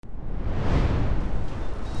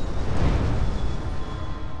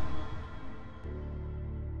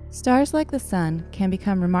Stars like the Sun can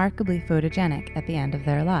become remarkably photogenic at the end of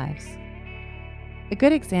their lives. A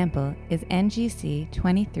good example is NGC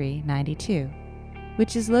 2392,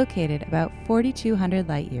 which is located about 4,200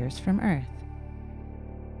 light-years from Earth.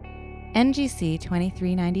 NGC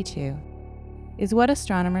 2392 is what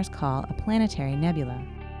astronomers call a planetary nebula.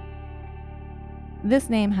 This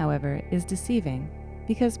name, however, is deceiving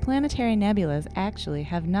because planetary nebulas actually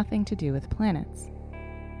have nothing to do with planets.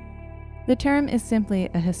 The term is simply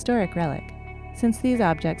a historic relic, since these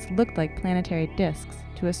objects looked like planetary disks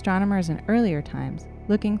to astronomers in earlier times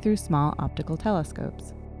looking through small optical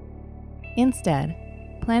telescopes. Instead,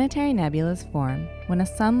 planetary nebulas form when a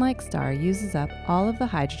sun-like star uses up all of the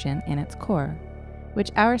hydrogen in its core,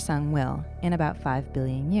 which our Sun will in about 5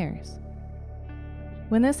 billion years.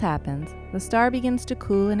 When this happens, the star begins to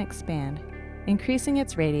cool and expand, increasing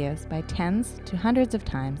its radius by tens to hundreds of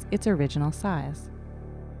times its original size.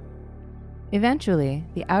 Eventually,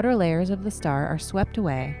 the outer layers of the star are swept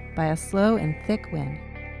away by a slow and thick wind,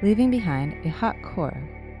 leaving behind a hot core.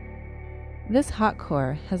 This hot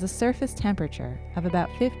core has a surface temperature of about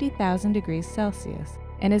 50,000 degrees Celsius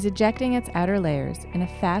and is ejecting its outer layers in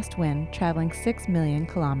a fast wind traveling 6 million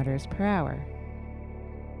kilometers per hour.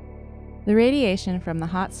 The radiation from the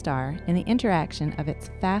hot star and the interaction of its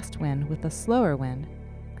fast wind with the slower wind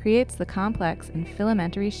creates the complex and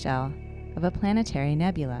filamentary shell of a planetary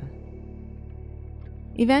nebula.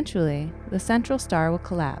 Eventually, the central star will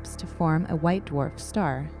collapse to form a white dwarf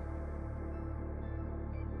star.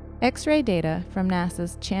 X-ray data from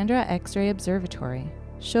NASA's Chandra X-ray Observatory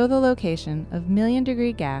show the location of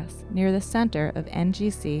million-degree gas near the center of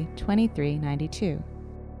NGC 2392.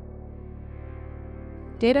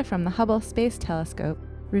 Data from the Hubble Space Telescope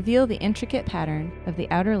reveal the intricate pattern of the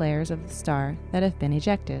outer layers of the star that have been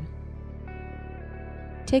ejected.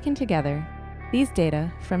 Taken together, these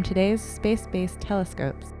data from today's space-based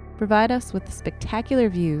telescopes provide us with the spectacular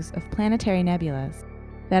views of planetary nebulas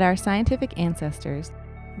that our scientific ancestors,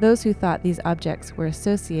 those who thought these objects were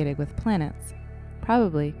associated with planets,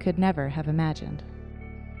 probably could never have imagined.